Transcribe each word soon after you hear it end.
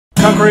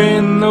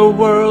conquering the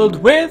world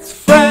with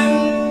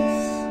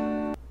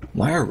friends.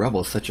 Why are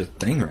rebels such a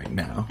thing right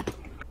now?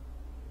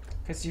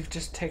 Because you've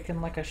just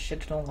taken like a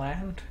shit ton of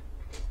land.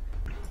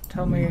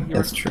 Tell me you're...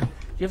 That's true.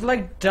 You've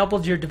like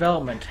doubled your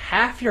development.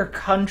 Half your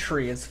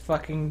country is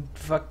fucking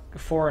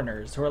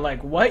foreigners who are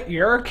like, what?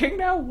 You're a king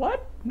now?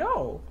 What?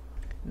 No.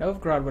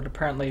 Novgorod would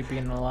apparently be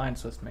in an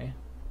alliance with me.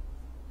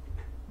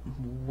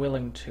 I'm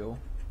willing to.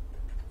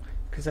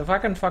 Because if I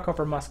can fuck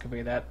over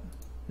Muscovy, that...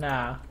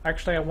 Nah.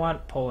 Actually, I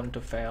want Poland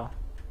to fail.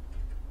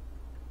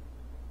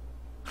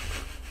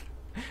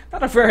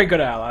 Not a very good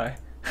ally.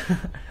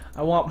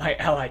 I want my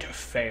ally to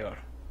fail.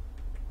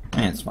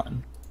 It's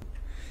fine.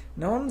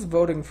 No one's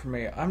voting for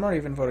me. I'm not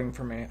even voting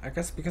for me. I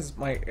guess because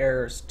my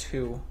heir is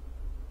 2.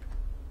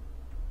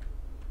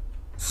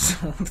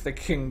 So if the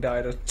king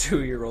died, a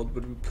 2-year-old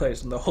would be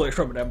placed on the Holy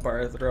Roman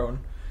Empire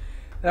throne.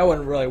 That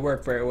wouldn't really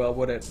work very well,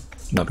 would it?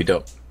 That'd be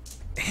dope.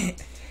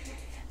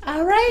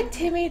 Alright,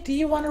 Timmy, do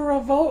you want to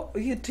revoke...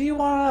 Do you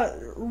want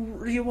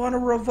to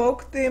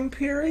revoke the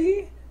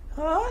Imperi?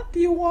 Huh? Do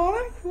you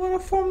want to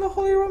form the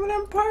Holy Roman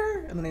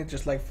Empire? And then he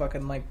just like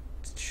fucking like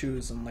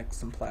shoes and like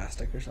some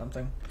plastic or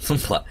something. Some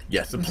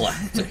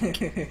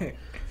plastic.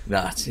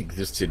 That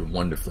existed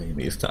wonderfully in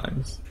these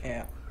times.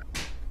 Yeah.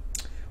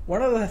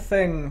 One of the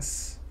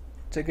things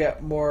to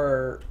get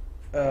more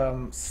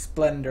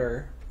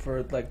splendor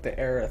for like the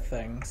era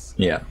things,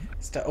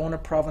 is to own a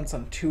province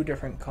on 2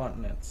 different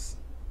continents.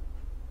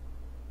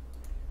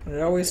 And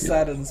it always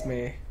saddens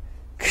me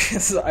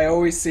because I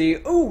always see,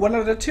 ooh, 1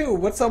 out of 2.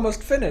 What's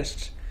almost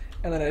finished?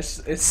 And then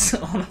it's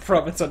on a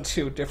province on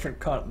 2 different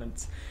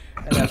continents.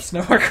 And that's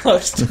nowhere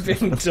close to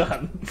being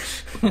done.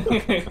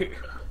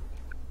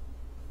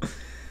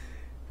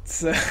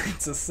 It's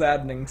a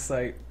saddening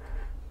sight.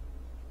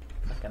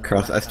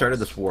 Carlos, I started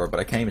this war, but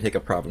I can't even take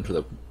a province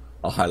with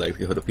a high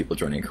likelihood of people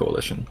joining a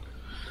coalition.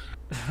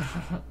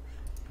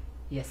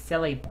 You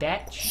silly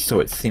bitch. So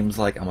it seems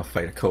like I'm gonna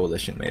fight a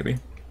coalition, maybe.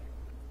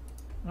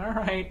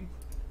 Alright.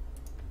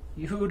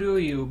 You do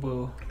you,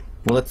 boo.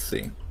 Well, let's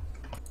see.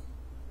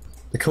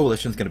 The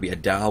coalition's gonna be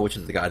Adal, which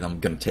is the guy that I'm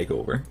gonna take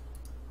over.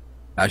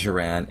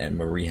 Ajuran and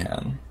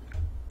Marihan.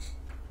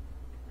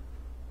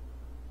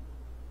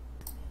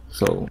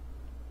 So...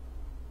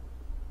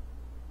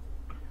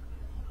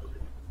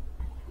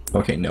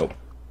 Okay, nope.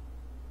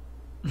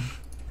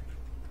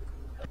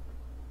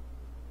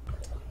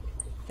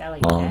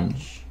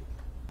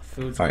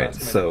 Alright,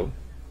 so...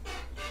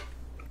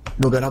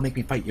 No, that'll make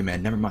me fight you,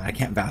 man. Never mind. I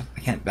can't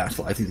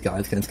vassalize these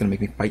guys because it's gonna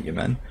make me fight you,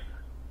 man.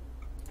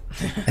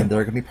 And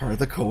they're gonna be part of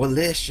the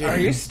coalition. Are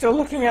you still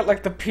looking at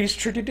like the peace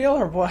treaty deal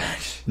or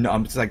what? No,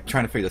 I'm just like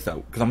trying to figure this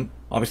out because I'm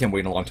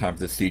waiting a long time for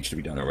this siege to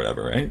be done or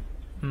whatever, right?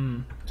 So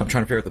I'm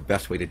trying to figure out the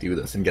best way to do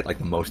this and get like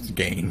the most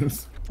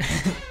gains.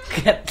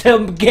 Get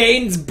them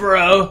gains,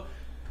 bro.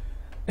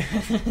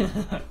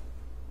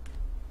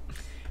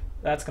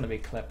 That's gonna be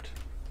clipped.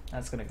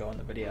 That's gonna go in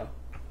the video.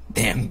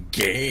 Damn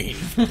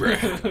gains, bro.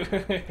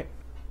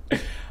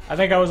 I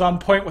think I was on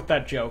point with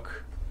that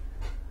joke.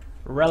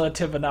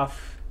 Relative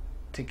enough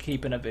to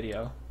keep in a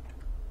video.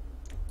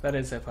 That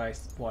is if I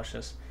watch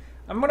this.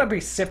 I'm gonna be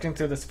sifting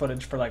through this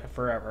footage for like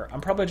forever. I'm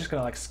probably just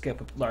gonna like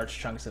skip large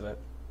chunks of it.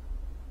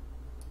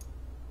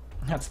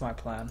 That's my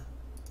plan.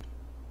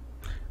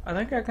 I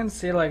think I can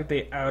see like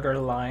the outer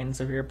lines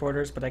of your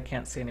borders, but I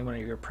can't see any one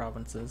of your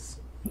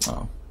provinces.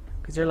 Oh.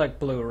 Because you're like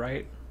blue,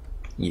 right?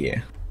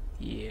 Yeah.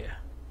 Yeah.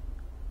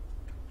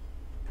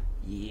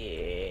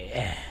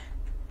 Yeah.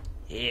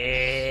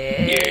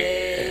 Yeah.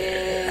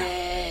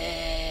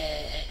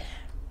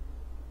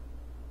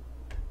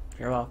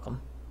 You're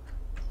welcome.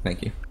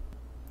 Thank you.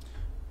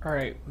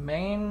 Alright,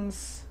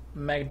 Mainz,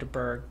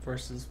 Magdeburg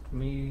versus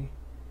me.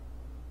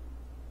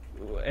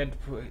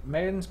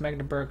 Mainz,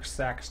 Magdeburg,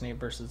 Saxony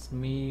versus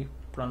me,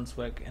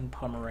 Brunswick, and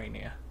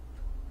Pomerania.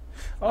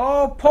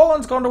 Oh,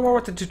 Poland's going to war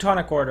with the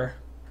Teutonic Order.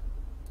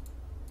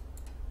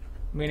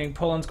 Meaning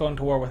Poland's going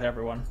to war with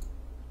everyone.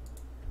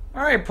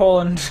 Alright,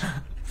 Poland.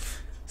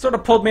 Sort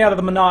of pulled me out of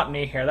the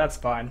monotony here, that's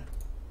fine.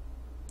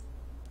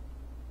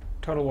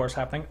 Total war's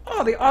happening.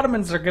 Oh, the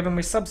Ottomans are giving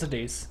me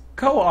subsidies.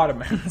 Go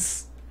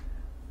Ottomans.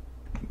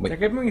 Wait, they're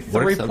giving me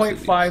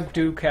 3.5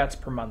 ducats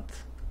per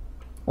month.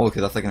 Well,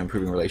 because that's like an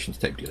improving relations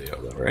type dealio,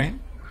 though, right?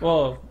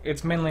 Well,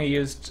 it's mainly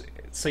used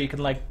so you can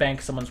like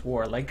bank someone's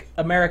war. Like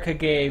America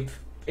gave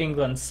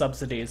England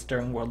subsidies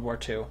during World War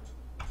II.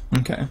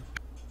 Okay.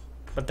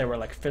 But they were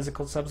like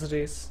physical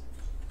subsidies,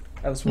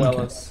 as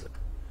well as,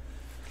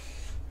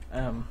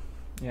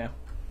 yeah.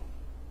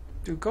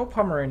 Dude, go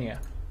Pomerania.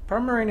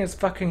 Pomerania's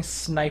fucking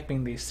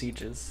sniping these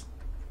sieges.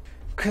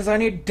 Because I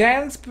need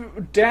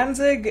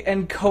Danzig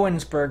and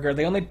Königsberg are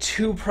the only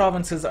 2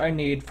 provinces I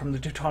need from the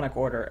Teutonic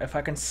Order. If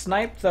I can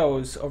snipe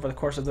those over the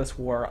course of this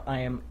war, I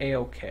am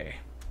A-okay.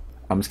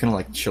 I'm just gonna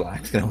like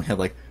chillax. I only have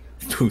like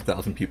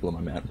 2,000 people in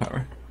my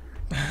manpower.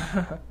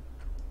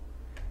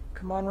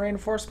 Come on,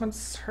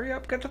 reinforcements. Hurry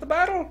up, get to the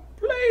battle.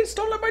 Please,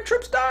 don't let my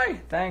troops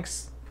die.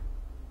 Thanks.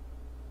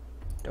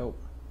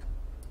 Dope.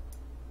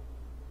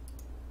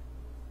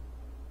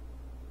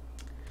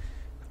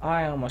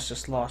 I almost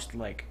just lost,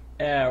 like,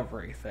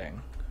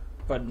 everything.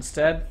 But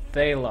instead,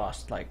 they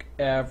lost, like,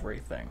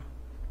 everything.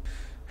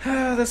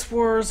 This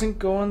war isn't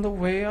going the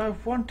way I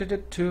wanted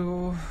it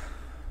to.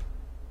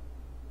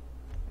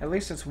 At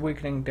least it's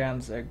weakening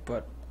Danzig,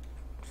 but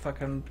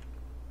fucking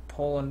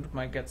Poland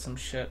might get some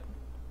shit.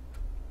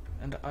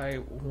 And I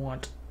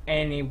want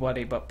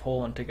anybody but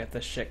Poland to get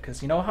this shit,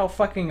 because you know how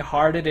fucking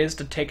hard it is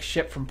to take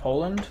shit from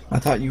Poland? I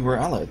thought you were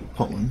allied with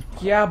Poland.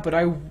 Yeah, but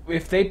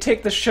if they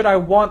take the shit I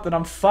want, then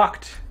I'm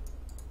fucked.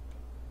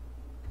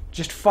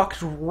 Just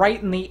fucked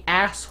right in the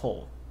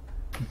asshole.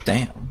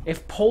 Damn.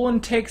 If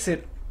Poland takes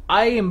it,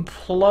 I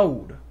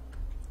implode.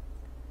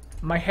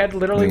 My head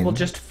literally will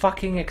just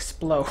fucking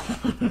explode.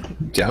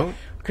 Don't?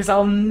 Because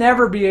I'll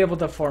never be able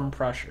to form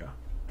Prussia.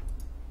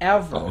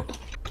 Ever.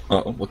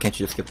 Oh, well, can't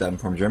you just skip that and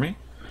form Germany?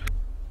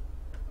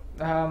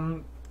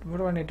 What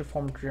do I need to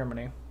form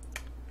Germany?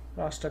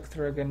 Rostock,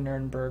 Thuringen,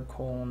 Nuremberg,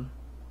 Cologne.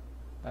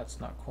 That's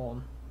not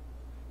Cologne.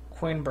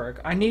 Coinberg.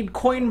 I need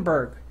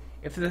Coinberg!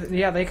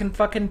 Yeah, they can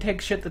fucking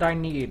take shit that I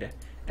need.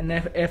 And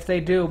if they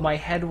do, my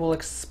head will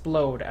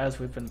explode, as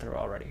we've been through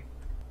already.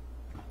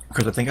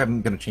 Because I think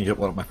I'm going to change up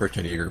what my first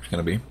idea group's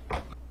going to be.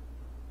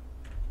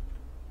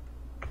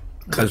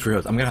 Because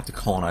I'm going to have to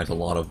colonize a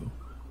lot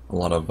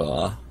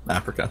of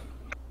Africa.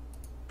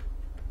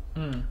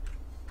 Hmm.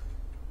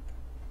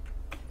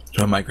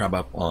 So I might grab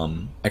up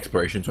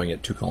exploration so I can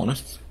get 2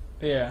 colonists.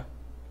 Yeah.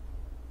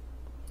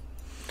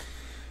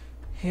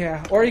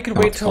 Yeah, or you could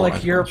wait till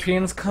like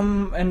Europeans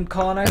come and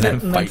colonize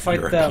it and then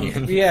fight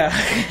them. Yeah.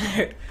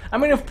 I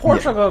mean, if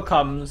Portugal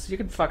comes, you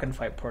could fucking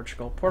fight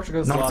Portugal.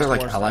 Portugal's not if lost they're like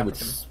wars allied with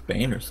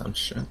Spain or some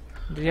shit.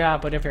 Yeah,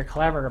 but if you're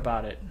clever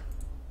about it,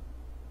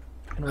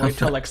 and wait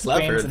till like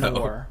Spain's in a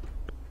war.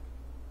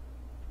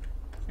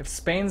 If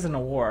Spain's in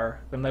a war,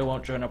 then they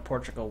won't join a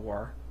Portugal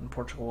war, and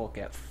Portugal will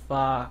get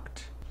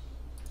fucked.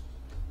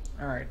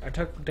 All right, I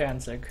took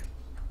Danzig.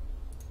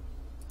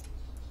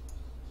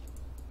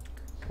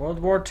 World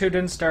War II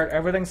didn't start.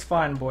 Everything's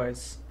fine,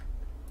 boys.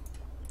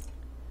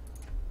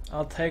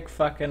 I'll take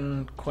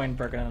fucking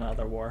Coinberg in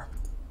another war.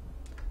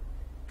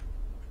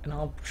 In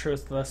all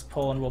truthfulness,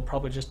 Poland will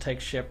probably just take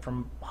shit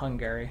from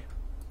Hungary.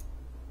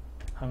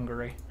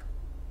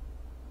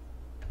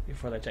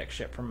 Before they take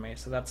shit from me,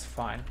 so that's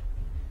fine.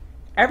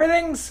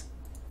 Everything's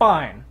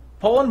fine.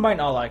 Poland might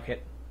not like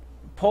it.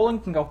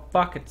 Poland can go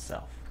fuck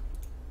itself.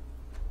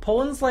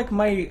 Poland's like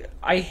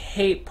I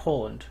hate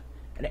Poland.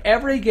 In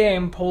every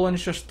game,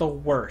 Poland's just the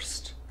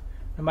worst.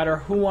 No matter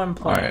who I'm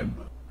playing.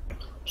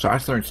 Alright. So I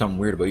just learned something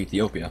weird about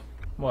Ethiopia.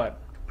 What?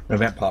 An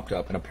event popped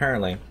up, and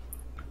apparently,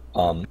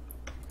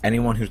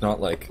 anyone who's not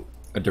like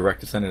a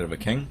direct descendant of a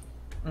king,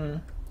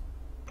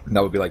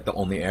 that would be like the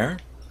only heir,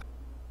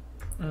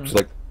 just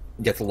like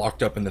gets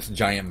locked up in this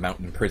giant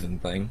mountain prison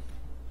thing.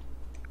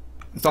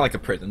 It's not like a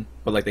prison,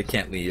 but like they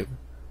can't leave.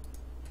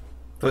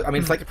 So, I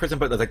mean, it's like a prison,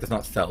 but there's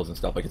not cells and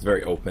stuff. Like it's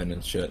very open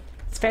and shit.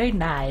 It's very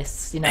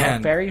nice, you know,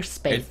 very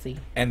spacey.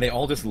 And they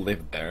all just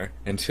live there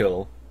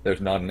until there's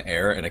not an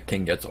heir and a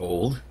king gets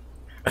old.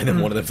 And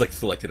then one of them's like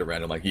selected at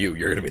random, like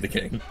you're gonna be the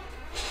king.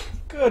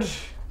 Good.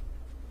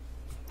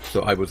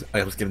 So I was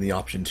given the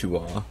option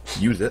to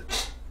use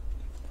it.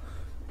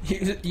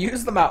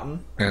 Use the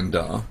mountain. And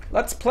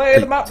let's play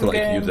the mountain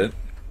game. Use it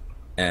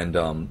and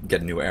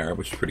get a new heir,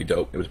 which is pretty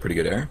dope. It was a pretty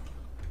good heir.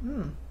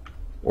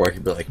 Or I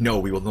could be like, no,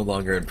 we will no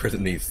longer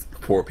imprison these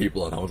poor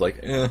people. And I was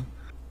like,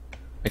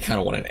 I kind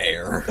of want an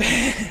heir.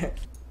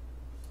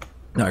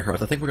 No,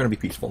 Carlos, I think we're going to be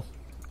peaceful.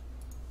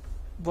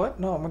 What?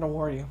 No, I'm going to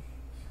war you.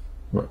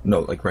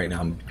 No, like right now,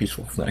 I'm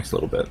peaceful for the next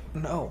little bit.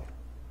 No.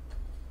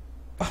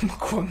 I'm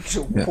going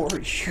to war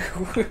you.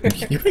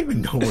 You don't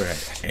even know where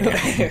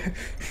I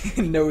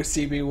am. No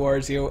CB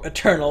wars you.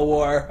 Eternal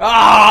war.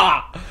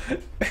 Ah!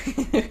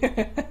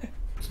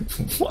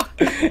 What?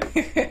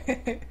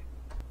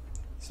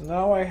 So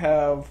now I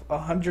have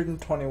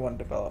 121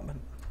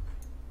 development.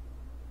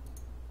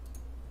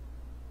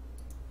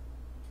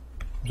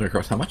 Sorry,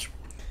 Carlos, how much?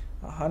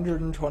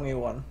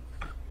 121.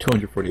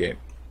 248.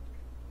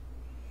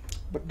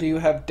 But do you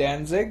have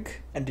Danzig?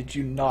 And did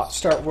you not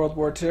start World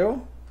War II?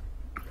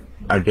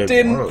 I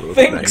didn't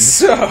think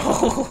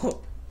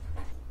so.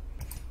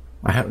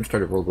 I haven't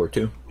started World War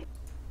II.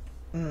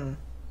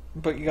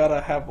 But you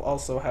gotta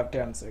also have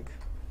Danzig.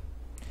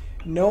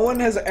 No one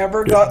has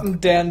ever gotten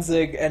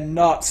Danzig and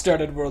not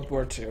started World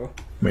War II.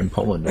 I mean,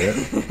 Poland did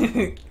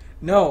it.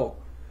 No.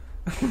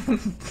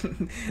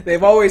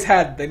 They've always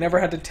had. They never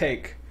had to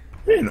take.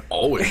 They didn't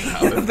always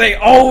have it. They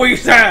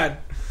always had.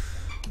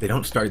 They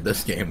don't start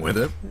this game with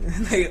it.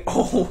 They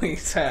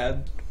always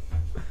had.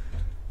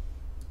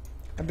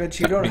 I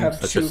bet you don't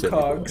have 2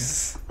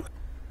 cogs.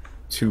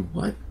 2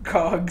 what?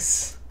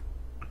 Cogs.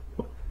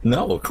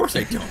 No, of course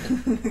I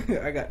don't.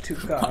 I got 2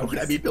 cogs. Why would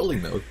I be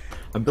building those?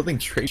 I'm building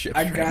trade ships.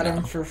 I got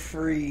them for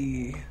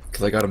free.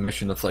 Because I got a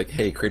mission that's like,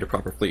 hey, create a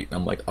proper fleet. And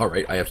I'm like,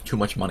 alright, I have too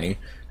much money,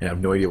 and I have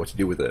no idea what to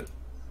do with it.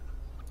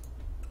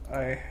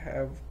 I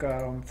have got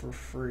them for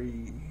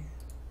free.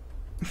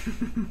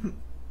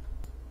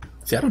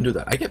 See, I don't do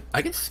that.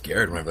 I get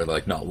scared whenever they're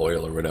like not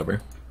loyal or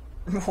whatever.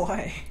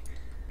 Why?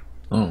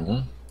 I don't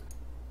know.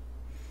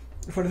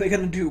 What are they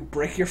gonna do?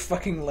 Break your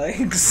fucking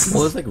legs?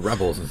 Well, there's like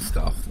rebels and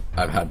stuff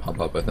I've had pop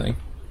up, I think.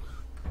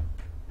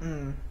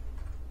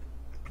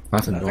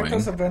 That's annoying. I think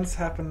those events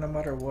happen no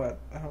matter what.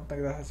 I don't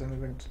think that has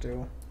anything to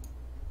do.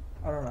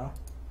 I don't know.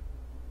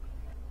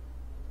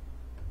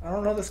 I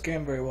don't know this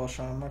game very well,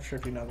 Sean. I'm not sure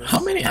if you know this. How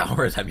many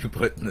hours have you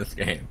put in this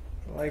game?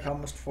 Like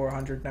almost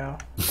 400 now.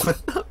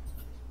 What the?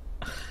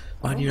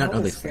 Why do you not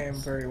know this game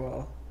very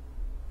well?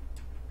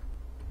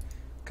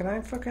 Can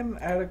I fucking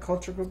add a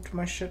culture group to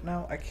my shit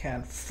now? I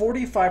can.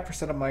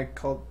 45%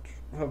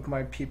 of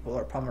my people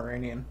are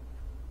Pomeranian.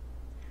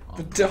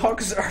 The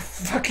dogs are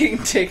fucking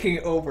taking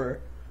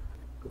over.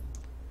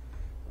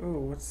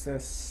 Ooh, what's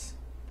this?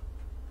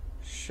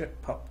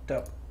 Shit popped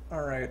up.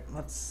 Alright,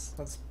 let's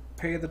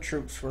pay the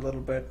troops for a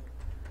little bit.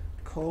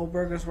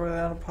 Kohlberg is where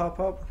that'll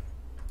pop up.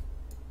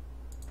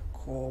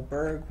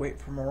 Kohlberg, wait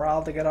for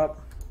morale to get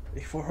up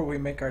before we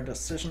make our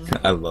decision.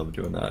 I love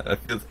doing that.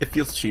 It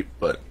feels cheap,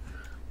 but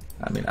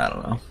I mean, I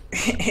don't know.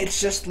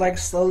 It's just like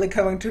slowly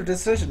coming to a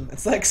decision.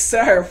 It's like,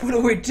 sir,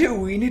 what do?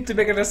 We need to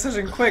make a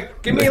decision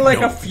quick. Give me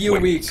like a few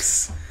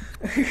weeks.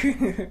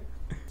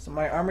 So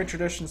my army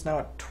tradition's now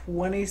at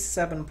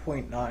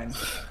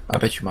 27.9. I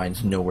bet you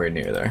mine's nowhere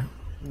near there.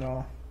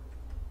 No.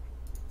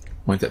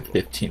 Mine's at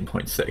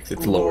 15.6.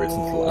 It's lower since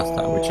the last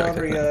time we checked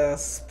it.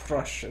 Glorious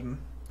Prussian.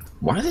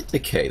 Why does it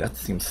decay? That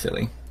seems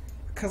silly.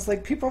 Because,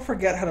 like, people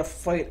forget how to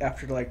fight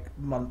after, like,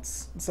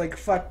 months. It's like,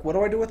 fuck, what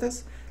do I do with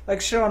this?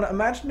 Like, Sean,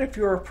 imagine if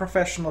you were a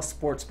professional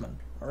sportsman,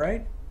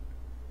 alright?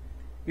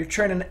 You're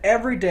training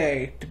every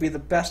day to be the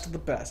best of the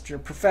best. You're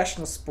a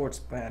professional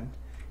sportsman.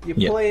 You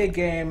play a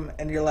game,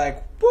 and you're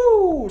like,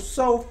 woo,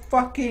 so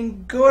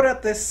fucking good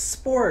at this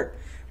sport.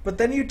 But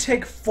then you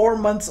take 4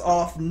 months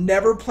off,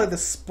 never play the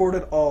sport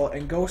at all,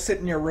 and go sit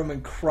in your room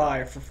and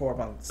cry for 4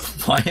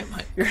 months. Why am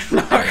I? You're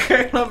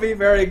not gonna be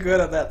very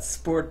good at that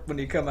sport when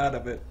you come out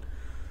of it.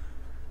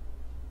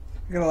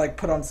 You're gonna, like,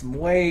 put on some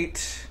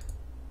weight.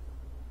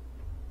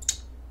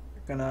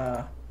 You're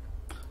gonna...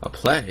 A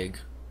plague?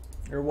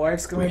 Your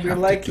wife's gonna be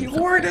like, you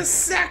weren't as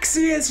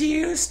sexy as you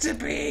used to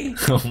be!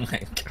 Oh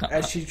my god.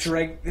 As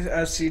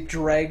she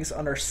drags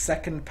on her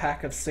second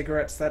pack of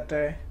cigarettes that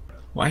day.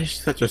 Why is she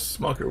such a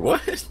smoker?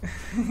 What?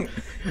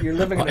 You're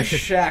living in a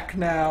shack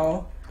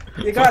now.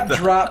 You got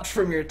dropped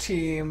from your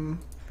team.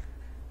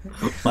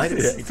 Why did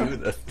I do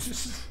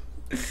this?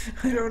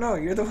 I don't know.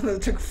 You're the one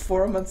that took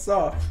 4 months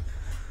off.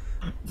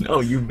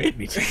 No, you made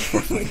me take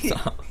 4 months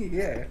off.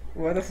 Yeah.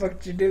 Why the fuck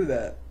did you do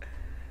that?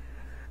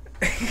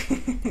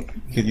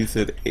 Because you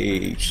said,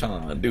 hey,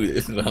 Sean, do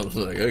this. And I was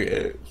like,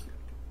 okay.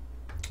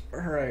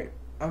 Alright.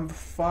 I'm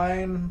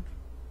fine.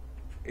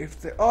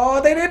 If they...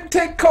 Oh, they didn't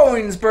take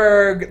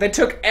Koenigsberg! They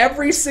took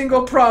every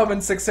single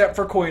province except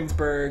for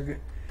Koenigsberg.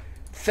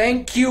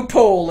 Thank you,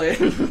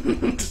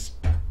 Poland!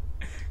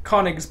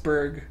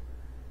 Königsberg.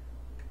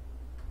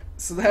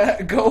 So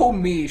that... Go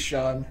me,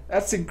 Sean.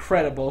 That's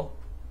incredible.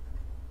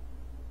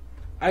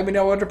 I mean,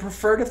 I would have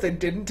preferred if they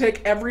didn't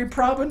take every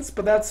province,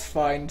 but that's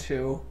fine,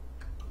 too.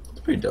 It's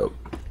pretty dope.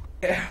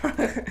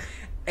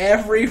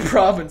 Every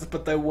province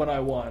but the one I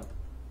want.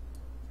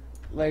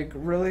 Like,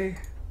 really?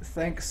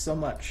 Thanks so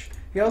much.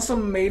 He also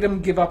made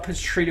him give up his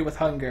treaty with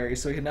Hungary,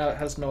 so he now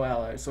has no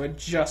allies. So I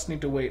just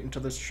need to wait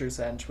until this truce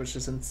ends, which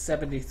is in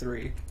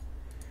 73.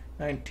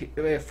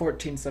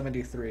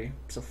 1473.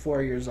 So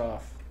 4 years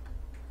off.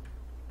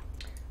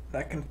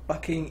 That can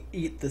fucking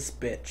eat this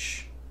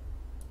bitch.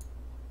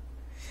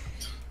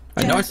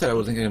 I know I said I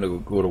wasn't going to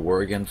go to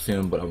war again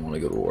soon, but I want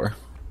to go to war.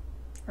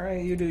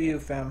 Alright, you do you,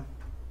 fam.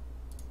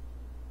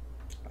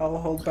 I'll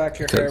hold back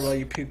your hair while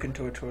you puke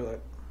into a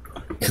toilet.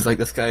 Because, like,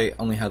 this guy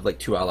only has, like,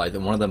 2 allies,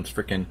 and one of them's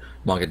freaking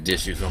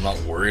Mogadishu, so I'm not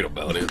worried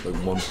about it. Like,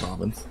 one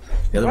province.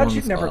 The other one's,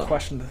 you never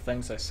question the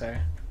things I say?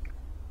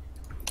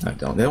 I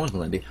don't. The other one's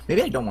Melindy.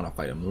 Maybe I don't want to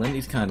fight him.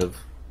 Melindy's kind of...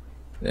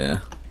 Yeah.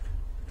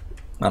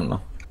 I don't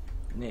know.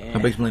 Yeah. How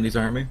big's Melindy's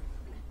army?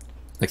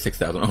 Like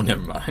 6,000. Oh,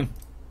 never mind.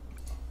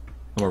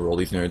 I'm gonna roll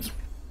these nerds.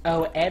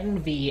 Oh,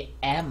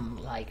 NVM.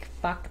 Like,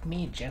 fuck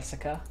me,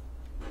 Jessica.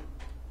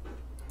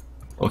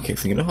 Okay,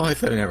 so you know how I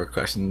said I never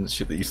question the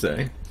shit that you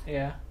say?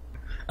 Yeah.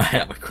 I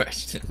have a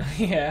question.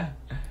 Yeah.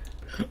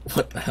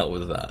 What the hell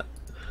was that?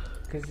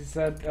 Because you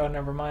said, "Oh,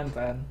 never mind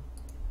then."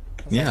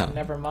 Yeah. Like,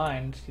 never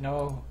mind. You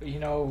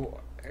know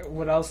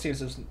what else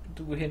uses?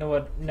 You know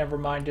what never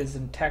mind is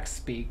in text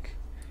speak?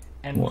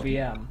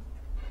 NVM.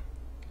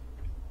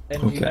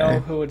 And okay. You know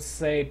who would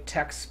say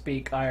text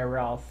speak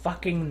IRL?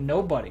 Fucking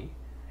nobody.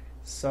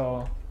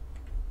 So,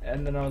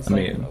 and then I was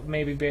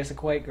maybe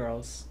basic white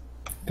girls.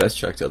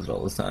 Bezchek does it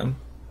all the time.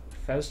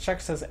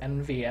 Bezchek says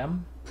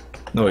NVM.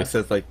 No, he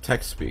says like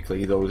text speak. Like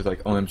he's always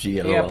like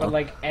OMG. LOL. Yeah, but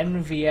like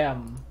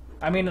NVM.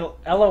 I mean,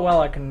 LOL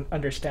I can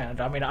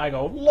understand. I mean, I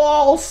go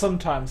LOL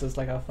sometimes as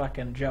like a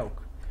fucking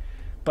joke.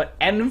 But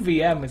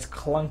NVM is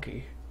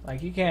clunky.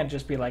 Like, you can't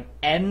just be like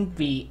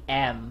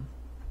NVM.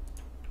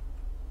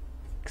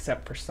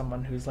 Except for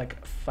someone who's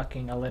like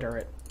fucking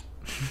illiterate.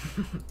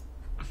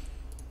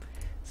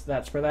 So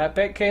that's where that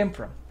bit came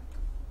from.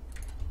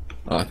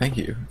 Oh, thank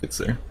you. Good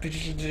sir. Did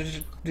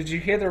you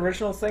hear the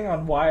original thing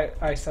on why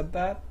I said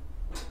that?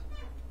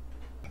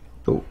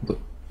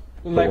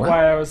 Like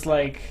why I was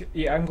like,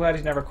 yeah, I'm glad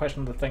you never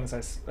questioned the things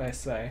I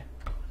say.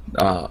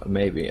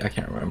 Maybe I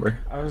can't remember.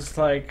 I was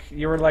like,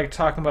 you were like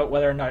talking about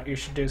whether or not you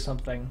should do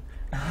something.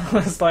 I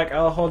was like,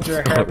 I'll hold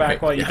your hair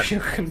back while you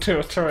puke into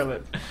a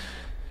toilet.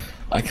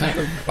 I kind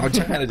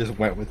of just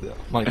went with it.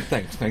 I'm like,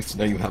 thanks, nice to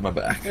know you have my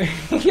back.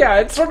 Yeah,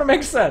 it sort of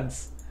makes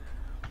sense.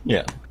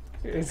 Yeah,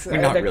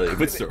 not really,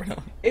 but sort of.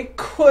 It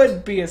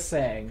could be a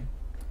saying.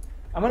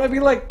 I'm gonna be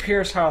like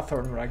Pierce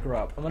Hawthorne when I grow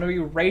up. I'm gonna be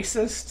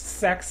racist,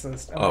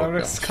 sexist, and I'm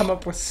gonna come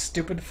up with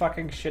stupid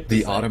fucking shit to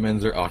The say.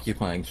 Ottomans are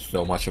occupying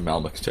so much of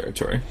Mamluk's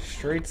territory.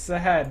 Streets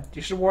ahead.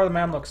 You should war the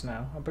Mamluks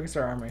now. How big is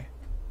their army?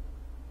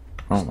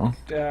 I don't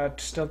know.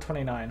 Still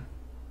 29.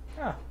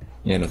 Ah.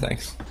 Yeah, no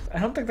thanks. I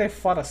don't think they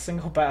fought a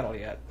single battle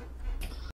yet.